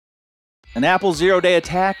An Apple zero-day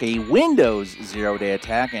attack, a Windows zero-day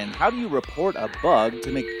attack, and how do you report a bug to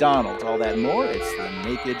McDonald's? All that and more, it's the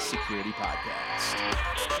Naked Security Podcast.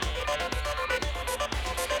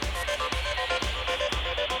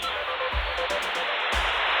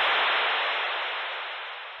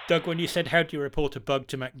 Doug, when you said, how do you report a bug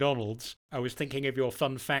to McDonald's, I was thinking of your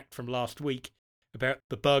fun fact from last week about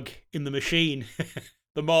the bug in the machine,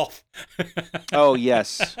 the moth. Oh,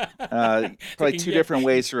 yes. Probably two different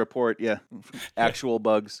ways to report, actual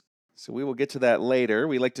bugs. So we will get to that later.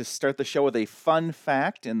 We like to start the show with a fun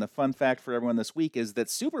fact, and the fun fact for everyone this week is that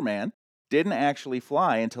Superman didn't actually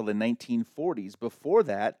fly until the 1940s. Before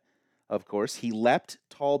that, of course, he leapt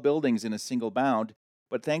tall buildings in a single bound.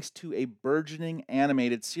 But thanks to a burgeoning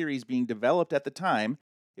animated series being developed at the time,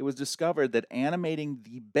 it was discovered that animating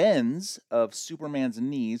the bends of Superman's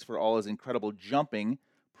knees for all his incredible jumping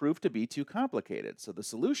proved to be too complicated. So the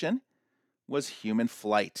solution was human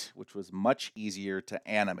flight, which was much easier to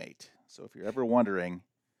animate. So if you're ever wondering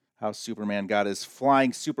how Superman got his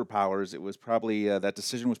flying superpowers, it was probably that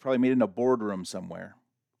decision was probably made in a boardroom somewhere.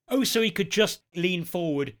 Oh, so he could just lean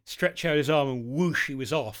forward, stretch out his arm, and whoosh, he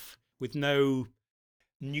was off with no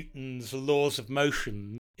Newton's laws of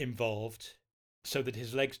motion involved, so that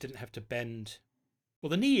his legs didn't have to bend.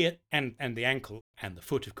 Well, the knee and the ankle and the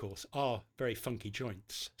foot, of course, are very funky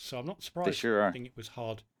joints, so I'm not surprised. They sure are. I think it was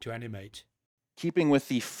hard to animate. Keeping with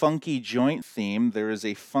the funky joint theme, there is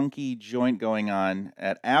a funky joint going on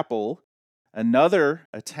at Apple. Another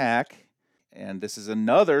attack, and this is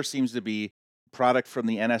another, seems to be product from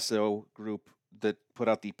the NSO group that put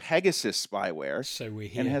out the Pegasus spyware. So we're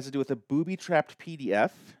here. And it has to do with a booby-trapped PDF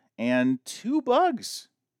and two bugs,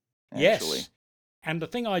 actually. Yes. And the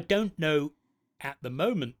thing I don't know at the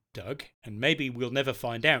moment, Doug, and maybe we'll never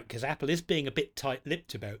find out because Apple is being a bit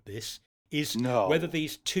tight-lipped about this, is whether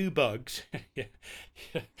these two bugs,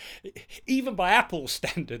 even by Apple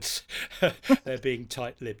standards, they're being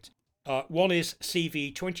tight-lipped. One is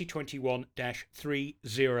CV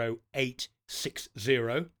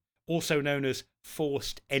 2021-30860, also known as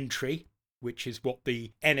forced entry, which is what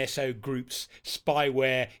the NSO group's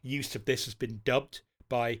spyware use of this has been dubbed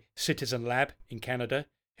by Citizen Lab in Canada,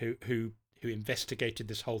 who investigated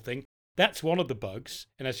this whole thing. That's one of the bugs,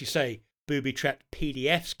 and as you say, booby-trapped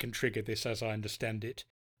PDFs can trigger this, as I understand it.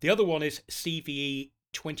 The other one is CVE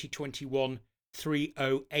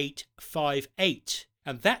 2021-30858,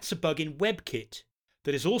 and that's a bug in WebKit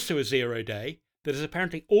that is also a zero-day, that is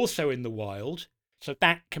apparently also in the wild. So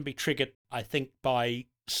that can be triggered, I think, by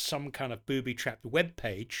some kind of booby-trapped web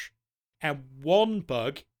page. And one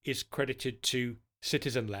bug is credited to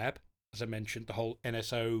Citizen Lab, as I mentioned, the whole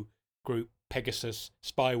NSO group, Pegasus,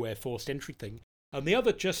 spyware, forced entry thing. And the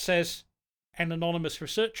other just says an anonymous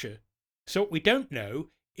researcher. So what we don't know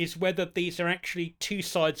is whether these are actually two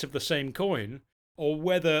sides of the same coin, or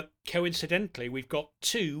whether, coincidentally, we've got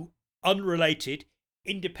two unrelated,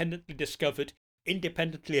 independently discovered,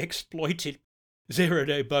 independently exploited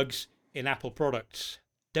zero-day bugs in Apple products.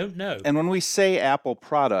 Don't know. And when we say Apple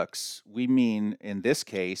products, we mean, in this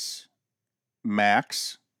case,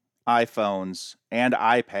 Macs, iPhones, and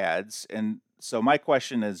iPads. And so my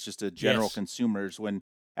question is just to general consumers, when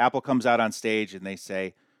Apple comes out on stage and they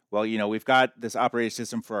say, well, we've got this operating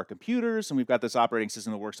system for our computers, and we've got this operating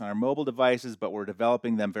system that works on our mobile devices, but we're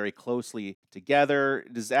developing them very closely together.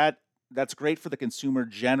 That's great for the consumer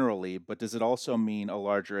generally, but does it also mean a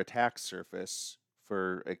larger attack surface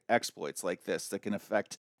for exploits like this that can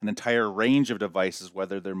affect an entire range of devices,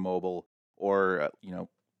 whether they're mobile or,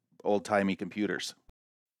 old-timey computers?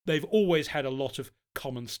 They've always had a lot of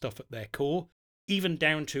common stuff at their core, even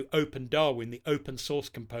down to Open Darwin, the open source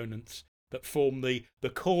components that form the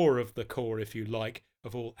core of the core, if you like,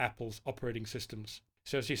 of all Apple's operating systems.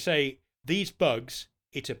 So as you say, these bugs,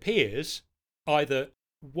 it appears, either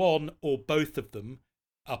one or both of them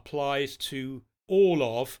applies to all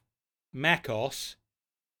of macOS,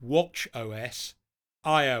 watchOS,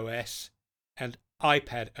 iOS, and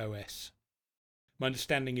iPad OS. My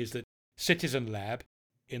understanding is that Citizen Lab,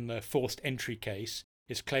 in the forced entry case,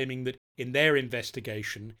 is claiming that in their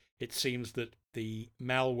investigation, it seems that the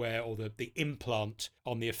malware or the implant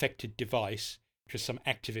on the affected device, which was some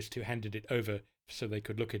activist who handed it over so they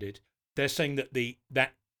could look at it, they're saying that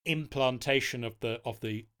that implantation of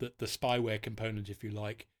the spyware component, if you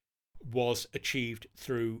like, was achieved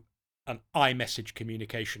through an iMessage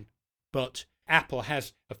communication. But Apple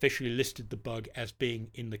has officially listed the bug as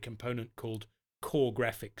being in the component called Core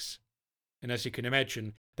Graphics. And as you can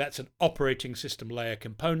imagine, that's an operating system layer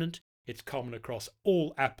component. It's common across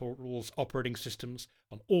all Apple's operating systems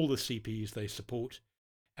on all the CPUs they support.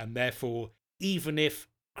 And therefore, even if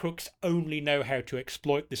crooks only know how to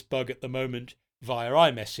exploit this bug at the moment via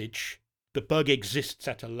iMessage, the bug exists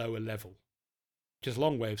at a lower level. Which is a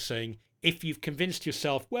long way of saying, if you've convinced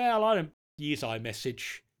yourself, well, I don't use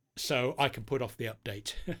iMessage, so I can put off the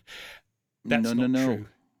update. That's not true.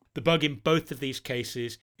 The bug in both of these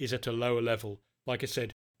cases is at a lower level. Like I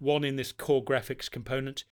said, one in this core graphics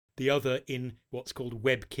component, the other in what's called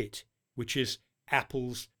WebKit, which is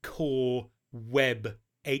Apple's core web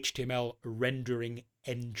HTML rendering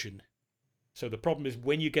engine. So the problem is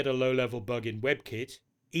when you get a low-level bug in WebKit,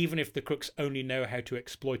 even if the crooks only know how to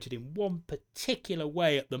exploit it in one particular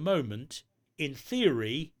way at the moment, in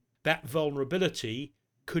theory, that vulnerability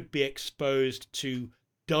could be exposed to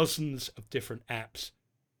dozens of different apps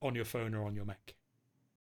on your phone or on your Mac.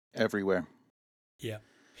 Everywhere. Yeah.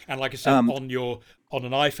 And like I said, on an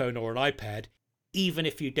iPhone or an iPad, even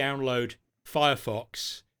if you download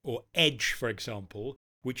Firefox or Edge, for example,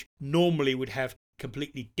 which normally would have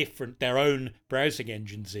completely different, their own browsing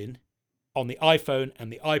engines in, on the iPhone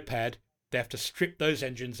and the iPad, they have to strip those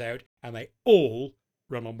engines out and they all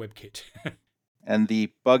run on WebKit. And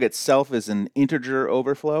the bug itself is an integer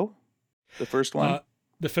overflow, the first one?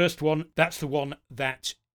 The first one, that's the one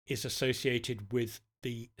that is associated with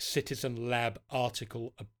the Citizen Lab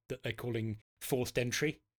article that they're calling forced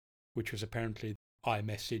entry, which was apparently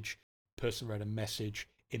iMessage, person wrote a message,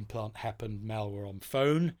 implant happened, malware on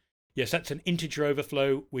phone. Yes, that's an integer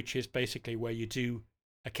overflow, which is basically where you do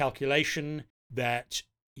a calculation that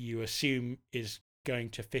you assume is going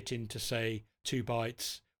to fit into, say, 2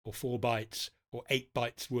 bytes or 4 bytes or 8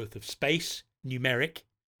 bytes worth of space, numeric.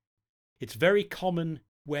 It's very common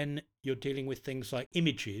when you're dealing with things like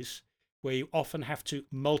images, where you often have to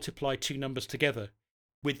multiply 2 numbers together,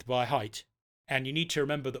 width by height. And you need to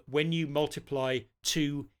remember that when you multiply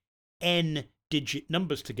 2 n-digit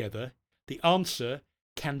numbers together, the answer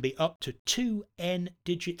can be up to 2n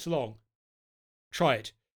digits long. Try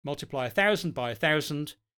it. Multiply 1,000 by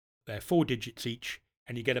 1,000, they're 4 digits each,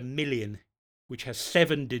 and you get 1,000,000, which has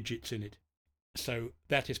 7 digits in it. So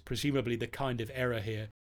that is presumably the kind of error here.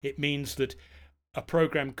 It means that a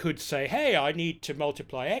program could say, hey, I need to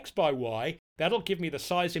multiply x by y. That'll give me the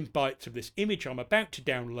size in bytes of this image I'm about to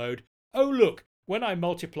download. Oh, look, when I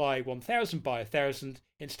multiply 1,000 by 1,000,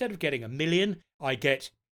 instead of getting 1,000,000, I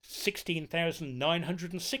get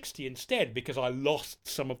 16,960 instead, because I lost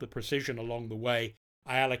some of the precision along the way.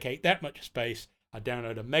 I allocate that much space, I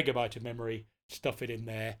download a megabyte of memory, stuff it in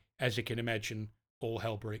there. As you can imagine, all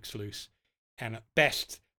hell breaks loose. And at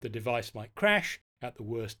best, the device might crash. At the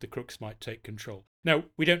worst, the crooks might take control. Now,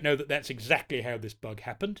 we don't know that that's exactly how this bug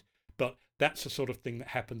happened, but that's the sort of thing that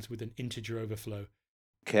happens with an integer overflow.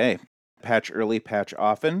 Okay. Patch early, patch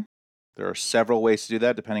often. There are several ways to do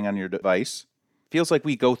that depending on your device. Feels like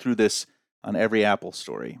we go through this on every Apple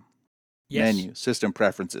story. Yes. Menu, system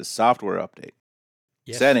preferences, software update.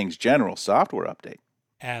 Yes. Settings, general, software update.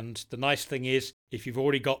 And the nice thing is, if you've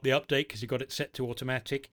already got the update because you've got it set to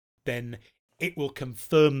automatic, then it will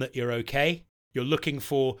confirm that you're okay. You're looking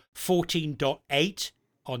for 14.8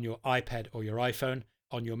 on your iPad or your iPhone.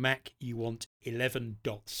 On your Mac, you want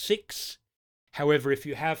 11.6. However, if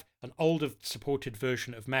you have an older supported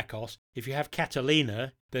version of macOS, if you have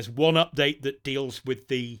Catalina, there's one update that deals with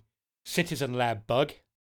the Citizen Lab bug,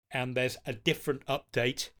 and there's a different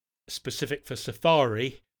update specific for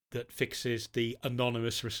Safari that fixes the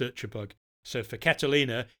anonymous researcher bug. So for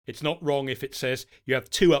Catalina, it's not wrong if it says you have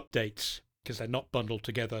 2 updates, because they're not bundled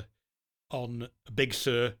together. On Big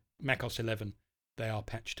Sur, macOS 11, they are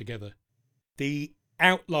patched together. The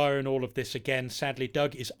outlier in all of this, again, sadly,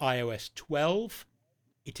 Doug, is iOS 12.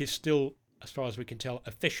 It is still, as far as we can tell,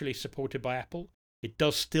 officially supported by Apple. It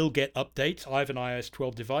does still get updates. I have an iOS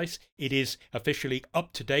 12 device. It is officially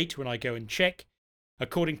up to date when I go and check.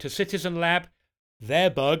 According to Citizen Lab, their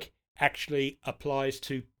bug actually applies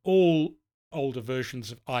to all older versions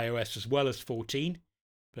of iOS as well as 14.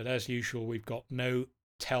 But as usual, we've got no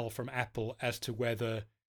tell from Apple as to whether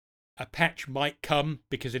a patch might come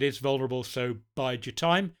because it is vulnerable, so bide your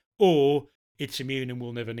time, or it's immune and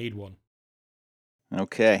we'll never need one.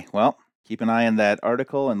 Okay, well, keep an eye on that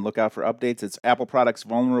article and look out for updates. It's Apple products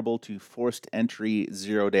vulnerable to forced entry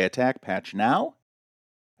 0-day attack patch now.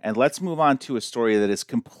 And let's move on to a story that is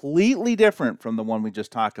completely different from the one we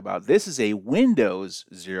just talked about. This is a Windows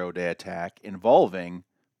 0-day attack involving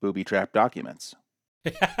booby-trapped documents.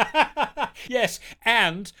 Yes,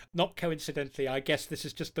 and not coincidentally, I guess this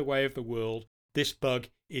is just the way of the world. This bug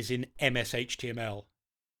is in MS-HTML.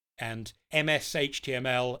 And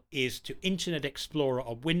MS-HTML is to Internet Explorer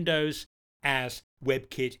on Windows as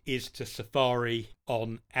WebKit is to Safari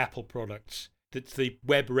on Apple products. That's the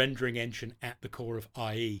web rendering engine at the core of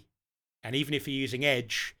IE. And even if you're using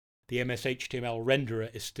Edge, the MS-HTML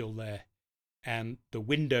renderer is still there. And the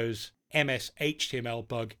Windows MS-HTML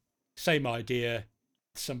bug, same idea.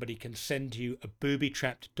 Somebody can send you a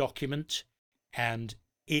booby-trapped document, and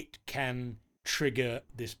it can trigger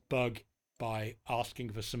this bug by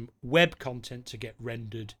asking for some web content to get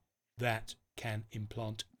rendered that can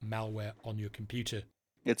implant malware on your computer.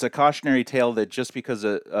 It's a cautionary tale that just because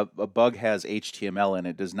a bug has HTML in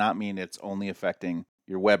it does not mean it's only affecting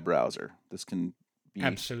your web browser. This can be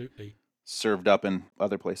absolutely served up in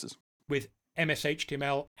other places. With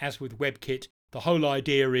MS-HTML, as with WebKit, the whole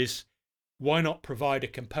idea is, why not provide a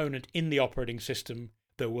component in the operating system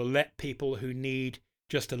that will let people who need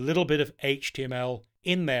just a little bit of HTML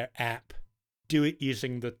in their app do it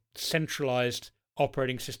using the centralized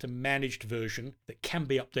operating system managed version that can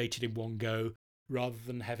be updated in one go, rather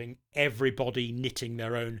than having everybody knitting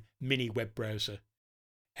their own mini web browser.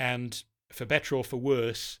 And for better or for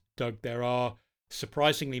worse, Doug, there are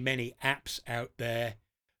surprisingly many apps out there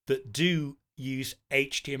that do use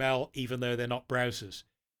HTML even though they're not browsers.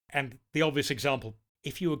 And the obvious example,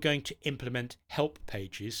 if you were going to implement help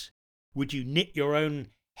pages, would you knit your own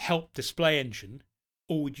help display engine,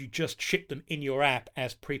 or would you just ship them in your app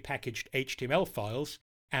as prepackaged HTML files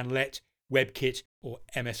and let WebKit or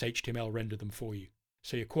MS-HTML render them for you?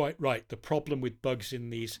 So you're quite right. The problem with bugs in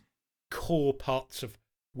these core parts of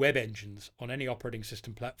web engines on any operating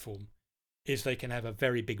system platform is they can have a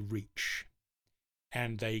very big reach,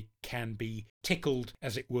 and they can be tickled,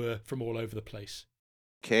 as it were, from all over the place.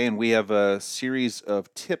 Okay, and we have a series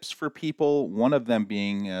of tips for people, one of them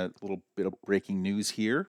being a little bit of breaking news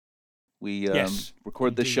here. We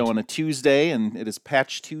record this show on a Tuesday, and it is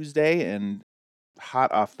Patch Tuesday, and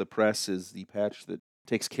hot off the press is the patch that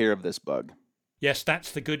takes care of this bug. Yes,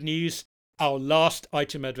 that's the good news. Our last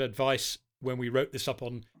item of advice when we wrote this up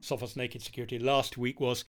on Sophos Naked Security last week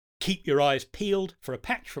was, keep your eyes peeled for a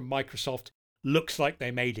patch from Microsoft. Looks like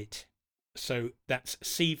they made it. So that's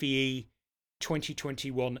CVE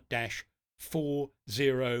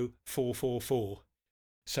 2021-40444.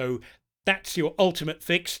 So that's your ultimate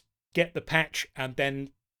fix. Get the patch, and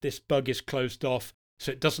then this bug is closed off.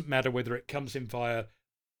 So it doesn't matter whether it comes in via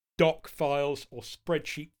doc files or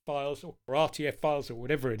spreadsheet files or RTF files or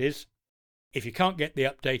whatever it is. If you can't get the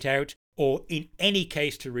update out, or in any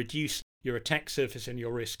case to reduce your attack surface and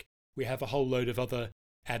your risk, we have a whole load of other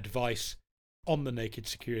advice on the Naked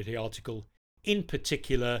Security article. In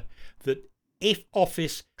particular, that if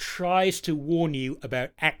Office tries to warn you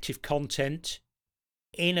about active content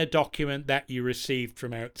in a document that you received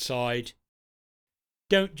from outside,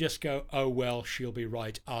 don't just go, oh well, she'll be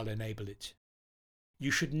right, I'll enable it.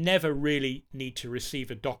 You should never really need to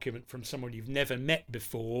receive a document from someone you've never met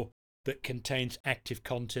before that contains active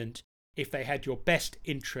content. If they had your best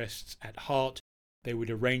interests at heart, they would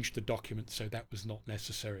arrange the document so that was not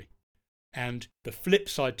necessary. And the flip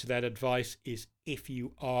side to that advice is, if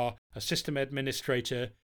you are a system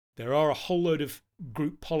administrator, there are a whole load of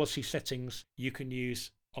group policy settings you can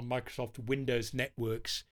use on Microsoft Windows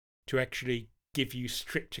networks to actually give you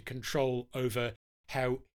stricter control over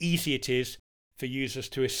how easy it is for users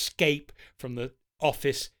to escape from the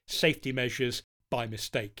Office safety measures by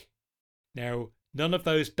mistake. Now, none of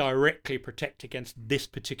those directly protect against this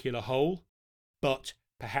particular hole, but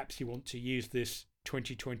perhaps you want to use this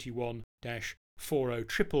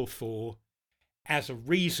 2021-40444 as a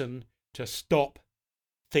reason to stop,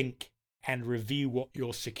 think, and review what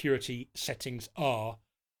your security settings are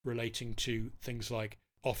relating to things like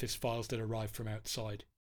Office files that arrive from outside.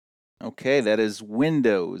 Okay, that is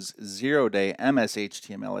Windows zero-day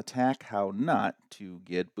MS-HTML attack, how not to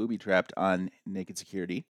get booby-trapped on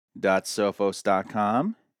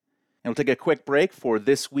nakedsecurity.sophos.com. And we'll take a quick break for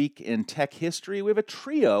This Week in Tech History. We have a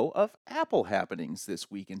trio of Apple happenings this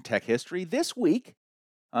week in tech history. This week,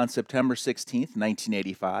 on September 16th,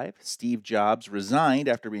 1985, Steve Jobs resigned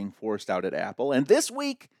after being forced out at Apple. And this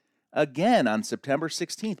week, again on September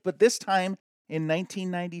 16th, but this time in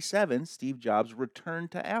 1997, Steve Jobs returned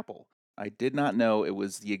to Apple. I did not know it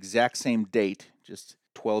was the exact same date, just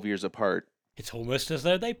 12 years apart. It's almost as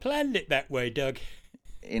though they planned it that way, Doug.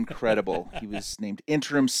 Incredible. He was named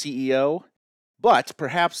interim CEO. But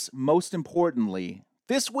perhaps most importantly,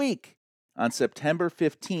 this week, on September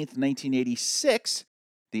 15th, 1986,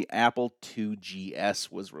 the Apple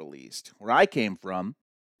IIgs was released. Where I came from,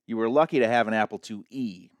 you were lucky to have an Apple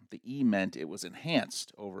IIe. The E meant it was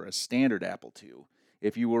enhanced over a standard Apple II.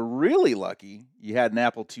 If you were really lucky, you had an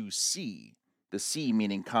Apple IIc, the C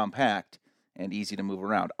meaning compact and easy to move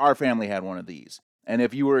around. Our family had one of these. And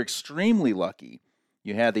if you were extremely lucky,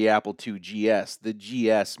 you had the Apple IIgs, the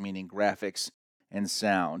GS meaning graphics and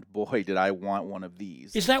sound. Boy, did I want one of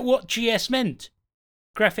these. Is that what GS meant?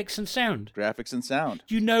 Graphics and sound? Graphics and sound.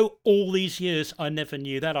 You know, all these years I never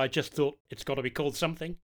knew that. I just thought it's got to be called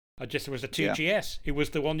something. It was a 2GS. It was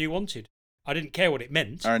the one you wanted. I didn't care what it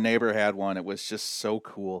meant. Our neighbor had one. It was just so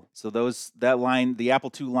cool. So that line, the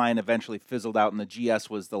Apple II line eventually fizzled out, and the GS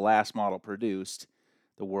was the last model produced.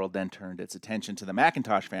 The world then turned its attention to the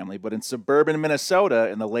Macintosh family, but in suburban Minnesota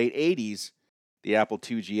in the late 80s, the Apple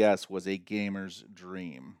II GS was a gamer's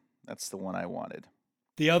dream. That's the one I wanted.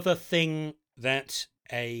 The other thing that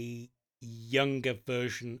a younger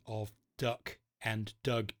version of Duck and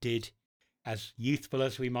Doug did, as youthful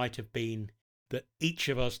as we might have been, that each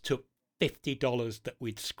of us took $50 that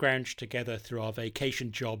we'd scrounged together through our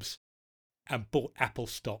vacation jobs and bought Apple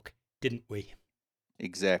stock, didn't we?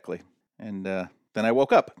 Exactly. And then I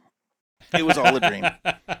woke up. It was all a dream.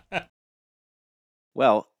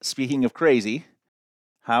 Well, speaking of crazy,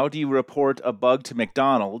 how do you report a bug to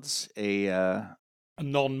McDonald's? A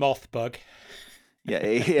non-moth bug. Yeah,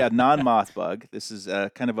 a non-moth bug. This is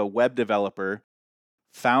kind of a web developer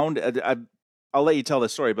found. I'll let you tell the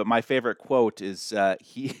story, but my favorite quote is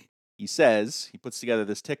he says, he puts together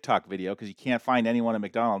this TikTok video because you can't find anyone at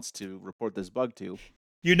McDonald's to report this bug to.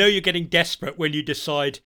 You know you're getting desperate when you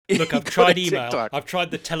decide, look, I've tried email, TikTok. I've tried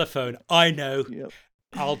the telephone, I know. Yep.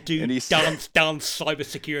 I'll do dance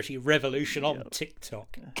cybersecurity revolution on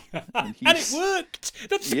TikTok. And it worked!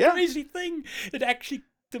 That's the crazy thing. It actually,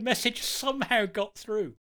 the message somehow got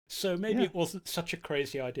through. So maybe it wasn't such a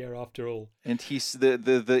crazy idea after all. And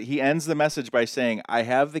he ends the message by saying, I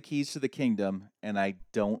have the keys to the kingdom and I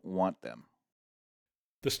don't want them.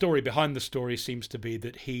 The story behind the story seems to be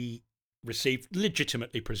that he received,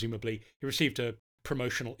 legitimately presumably, he received a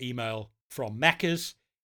promotional email from Macca's,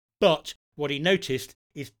 but what he noticed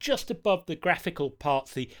is just above the graphical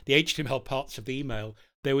parts, the HTML parts of the email,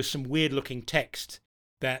 there was some weird looking text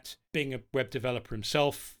that, being a web developer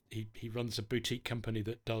himself, he runs a boutique company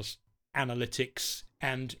that does analytics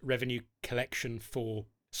and revenue collection for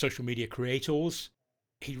social media creators.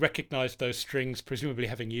 He recognized those strings, presumably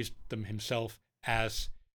having used them himself, as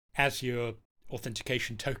your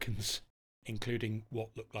authentication tokens, including what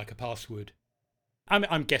looked like a password.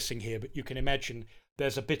 I'm guessing here, but you can imagine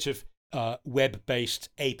there's a bit of web-based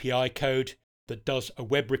API code that does a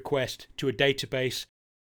web request to a database.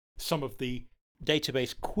 Some of the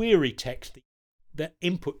database query text, the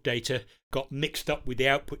input data got mixed up with the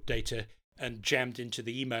output data and jammed into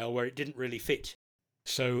the email where it didn't really fit.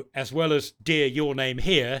 So as well as dear your name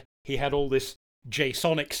here, he had all this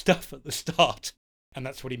JSONic stuff at the start. And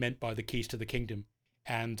that's what he meant by the keys to the kingdom.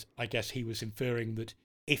 And I guess he was inferring that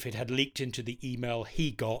if it had leaked into the email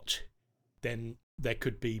he got, then there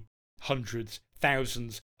could be hundreds of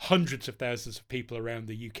thousands of people around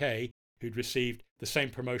the UK who'd received the same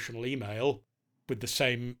promotional email with the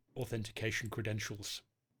same authentication credentials.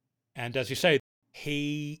 And as you say,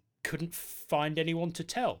 he couldn't find anyone to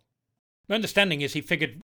tell. My understanding is he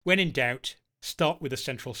figured, when in doubt, start with a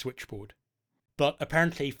central switchboard. But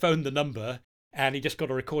apparently he phoned the number and he just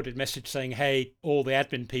got a recorded message saying, hey, all the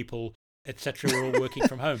admin people, etc., are all working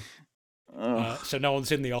from home. So no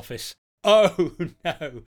one's in the office. Oh,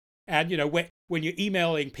 no. And, you know, when you're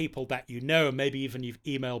emailing people that you know, and maybe even you've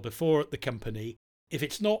emailed before at the company, if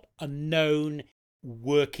it's not a known,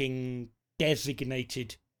 working,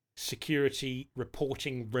 designated security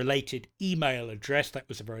reporting related email address, that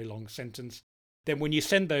was a very long sentence, then when you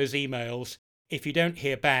send those emails, if you don't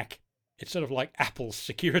hear back, it's sort of like Apple's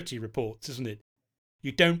security reports, isn't it?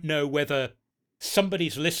 You don't know whether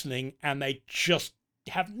somebody's listening and they just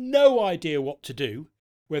have no idea what to do,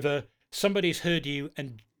 whether somebody's heard you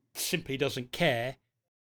and simply doesn't care.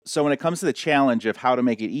 So when it comes to the challenge of how to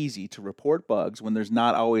make it easy to report bugs when there's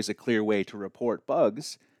not always a clear way to report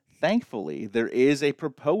bugs, thankfully there is a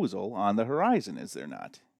proposal on the horizon, is there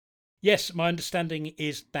not? Yes, my understanding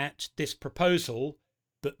is that this proposal,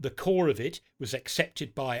 that the core of it was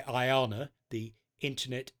accepted by IANA, the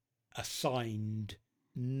Internet Assigned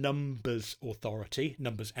Numbers Authority,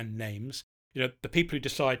 numbers and names. You know, the people who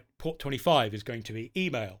decide port 25 is going to be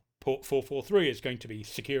email, port 443 is going to be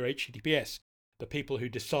secure HTTPS. The people who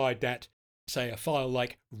decide that, say, a file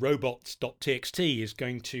like robots.txt is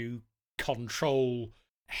going to control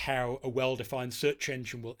how a well-defined search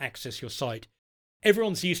engine will access your site.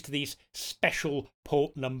 Everyone's used to these special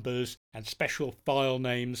port numbers and special file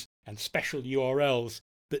names and special URLs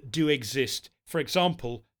that do exist. For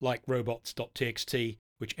example, like robots.txt,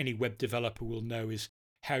 which any web developer will know is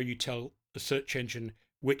how you tell a search engine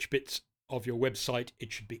which bits of your website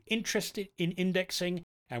it should be interested in indexing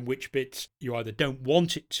and which bits you either don't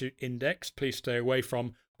want it to index, please stay away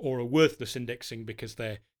from, or are worthless indexing because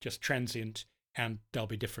they're just transient and they'll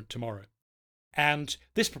be different tomorrow. And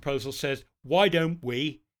this proposal says, why don't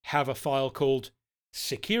we have a file called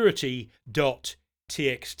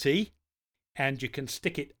security.txt, and you can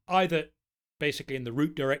stick it either basically in the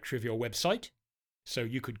root directory of your website. So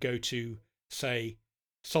you could go to, say,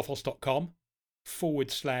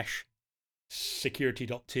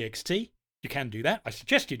 sophos.com/security.txt. You can do that. I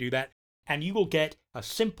suggest you do that. And you will get a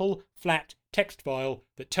simple, flat text file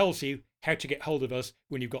that tells you how to get hold of us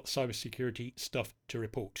when you've got cybersecurity stuff to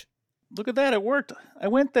report. Look at that. It worked. I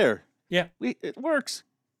went there. Yeah. It works.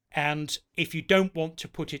 And if you don't want to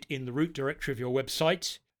put it in the root directory of your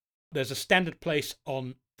website, there's a standard place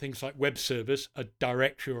on things like web servers, a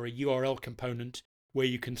directory or a URL component where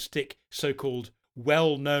you can stick so-called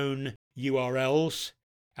well-known URLs.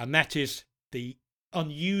 And that is the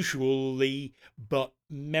unusually but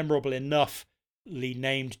memorable enoughly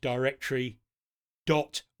named directory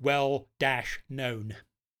 .well-known.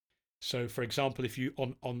 So, for example, if you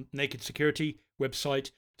on Naked Security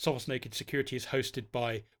website, Sophos Naked Security is hosted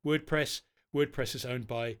by WordPress. WordPress is owned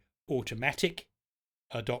by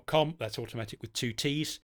Automatic.com. That's Automatic with 2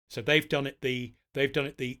 T's. So they've done it the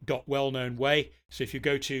 .well-known way. So if you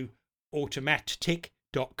go to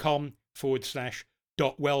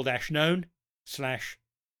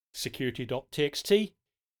automatic.com/.well-known/security.txt,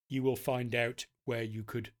 you will find out where you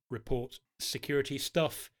could report security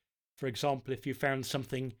stuff. For example, if you found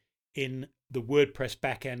something in the WordPress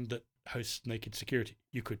backend that hosts Naked Security,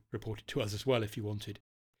 you could report it to us as well if you wanted.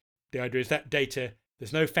 The idea is that data,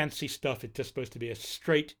 there's no fancy stuff, it's just supposed to be a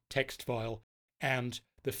straight text file, and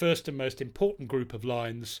the first and most important group of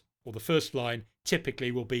lines, or the first line,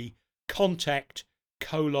 typically will be contact,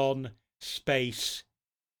 space,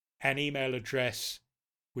 an email address,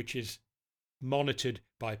 which is monitored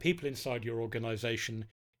by people inside your organization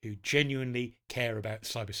who genuinely care about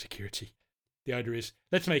cybersecurity. The idea is,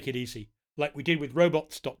 let's make it easy. Like we did with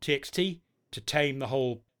robots.txt to tame the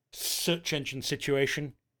whole search engine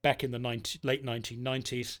situation back in the late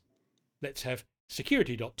 1990s. Let's have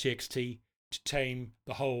security.txt to tame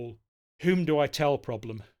the whole whom do I tell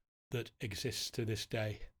problem that exists to this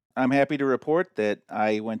day. I'm happy to report that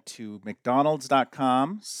I went to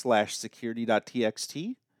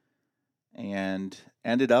mcdonalds.com/security.txt and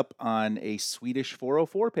ended up on a Swedish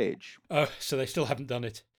 404 page. Oh, so they still haven't done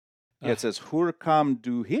it. Yeah, it says, Hur kam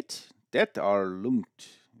du hit? Det är lugnt.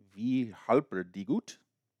 Vi hjälper dig gut.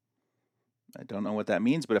 I don't know what that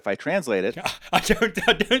means, but if I translate it... I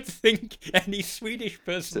don't think any Swedish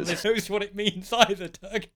person knows what it means either,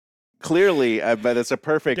 Doug. Clearly, but it's a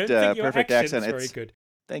perfect perfect accent. It's very good.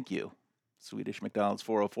 Thank you. Swedish McDonald's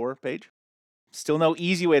 404 page. Still no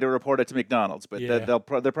easy way to report it to McDonald's, but yeah. they're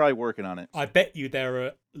probably working on it. I bet you there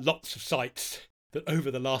are lots of sites that over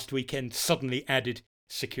the last weekend suddenly added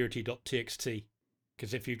security.txt.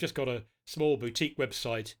 Because if you've just got a small boutique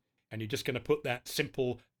website and you're just going to put that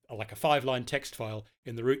simple, like a 5-line text file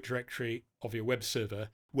in the root directory of your web server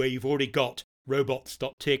where you've already got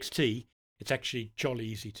robots.txt, it's actually jolly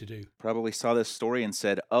easy to do. Probably saw this story and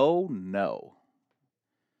said, oh no.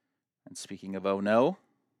 And speaking of oh no,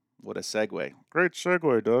 what a segue. Great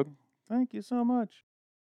segue, Doug. Thank you so much.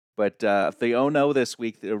 But the oh no this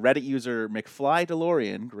week, the Reddit user McFly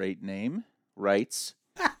DeLorean, great name, writes...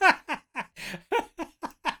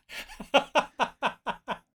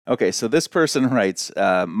 Okay, so this person writes,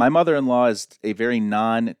 my mother-in-law is a very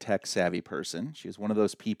non-tech savvy person. She is one of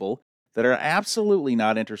those people that are absolutely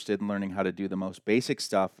not interested in learning how to do the most basic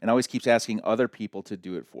stuff and always keeps asking other people to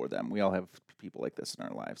do it for them. We all have people like this in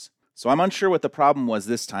our lives. So I'm unsure what the problem was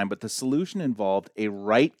this time, but the solution involved a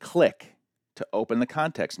right click to open the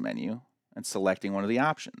context menu and selecting one of the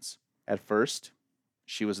options. At first,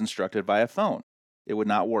 she was instructed via phone. It would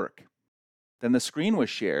not work. Then the screen was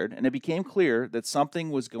shared, and it became clear that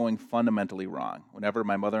something was going fundamentally wrong. Whenever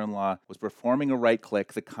my mother-in-law was performing a right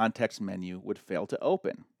click, the context menu would fail to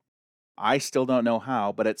open. I still don't know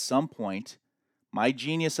how, but at some point, my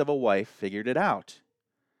genius of a wife figured it out.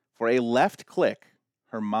 For a left click,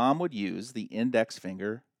 her mom would use the index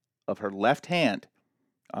finger of her left hand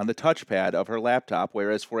on the touchpad of her laptop,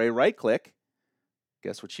 whereas for a right click,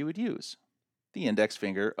 guess what she would use? The index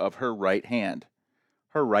finger of her right hand.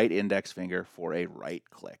 Her right index finger for a right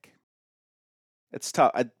click. It's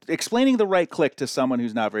tough. Explaining the right click to someone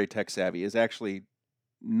who's not very tech savvy is actually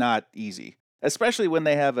not easy, especially when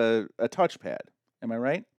they have a touchpad. Am I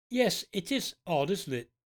right? Yes, it is odd, isn't it?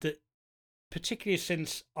 That particularly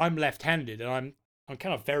since I'm left-handed, and I'm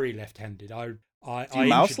kind of very left-handed. Do you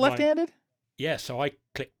mouse left-handed? Yeah, so I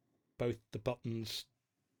click both the buttons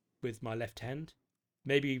with my left hand.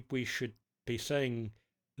 Maybe we should be saying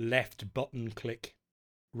left button click,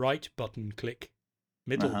 right button click,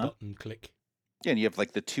 middle button click. Yeah, and you have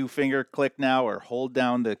like the 2-finger click now, or hold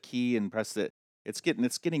down the key and press it. It's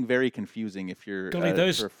getting very confusing if you're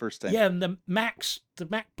Golly, for a first time. yeah, and the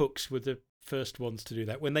MacBooks were the first ones to do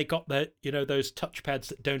that when they got those touchpads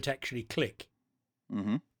that don't actually click.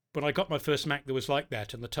 Mm-hmm. When I got my first Mac, there was like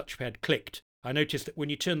that, and the touchpad clicked. I noticed that when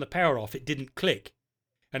you turn the power off, it didn't click,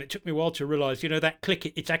 and it took me a while to realise, that click,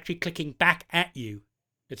 it's actually clicking back at you.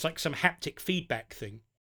 It's like some haptic feedback thing.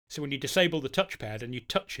 So when you disable the touchpad and you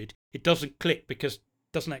touch it, it doesn't click because it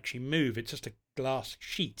doesn't actually move. It's just a glass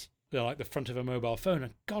sheet, like the front of a mobile phone.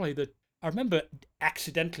 And golly, I remember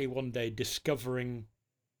accidentally one day discovering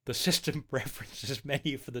the system preferences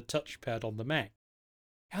menu for the touchpad on the Mac.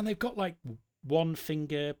 And they've got like 1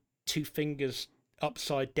 finger, 2 fingers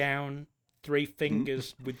upside down, 3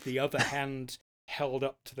 fingers with the other hand held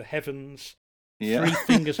up to the heavens, Yeah. 3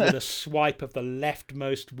 fingers with a swipe of the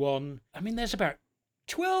leftmost one. I mean, there's about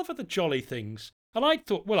 12 of the jolly things. And I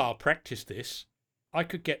thought, well, I'll practice this. I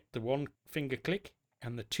could get the 1-finger click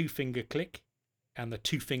and the 2-finger click and the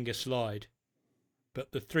 2-finger slide.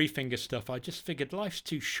 But the 3-finger stuff, I just figured life's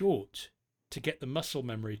too short to get the muscle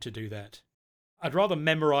memory to do that. I'd rather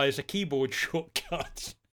memorize a keyboard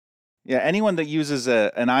shortcut. Yeah, anyone that uses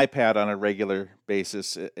an iPad on a regular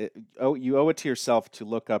basis, you owe it to yourself to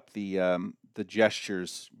look up the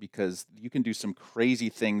gestures, because you can do some crazy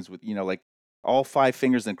things with like all 5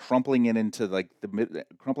 fingers and crumpling it into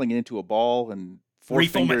a ball, and 4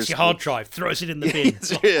 fingers. Reformats your hard drive, throws it in the bin.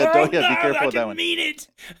 Be careful with that one. I didn't mean it.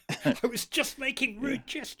 I was just making rude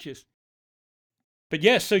gestures. But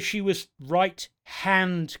yeah, so she was right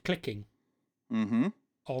hand clicking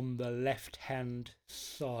on the left hand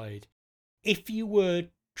side. If you were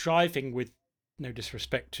driving with, no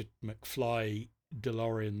disrespect to McFly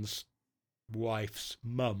DeLorean's wife's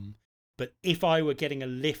mum, but if I were getting a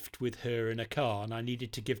lift with her in a car and I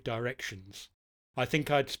needed to give directions, I think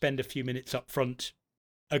I'd spend a few minutes up front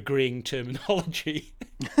agreeing terminology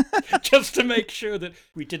just to make sure that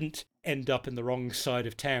we didn't end up in the wrong side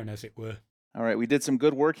of town, as it were. All right, we did some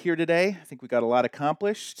good work here today. I think we got a lot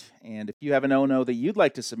accomplished. And if you have an oh-no that you'd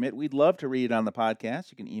like to submit, we'd love to read it on the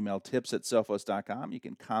podcast. You can email tips@sophos.com. You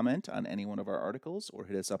can comment on any one of our articles or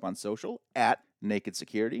hit us up on social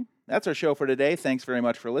 @NakedSecurity. That's our show for today. Thanks very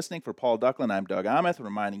much for listening. For Paul Ducklin, I'm Doug Aamoth,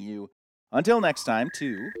 reminding you, until next time,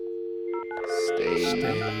 to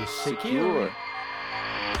stay secure.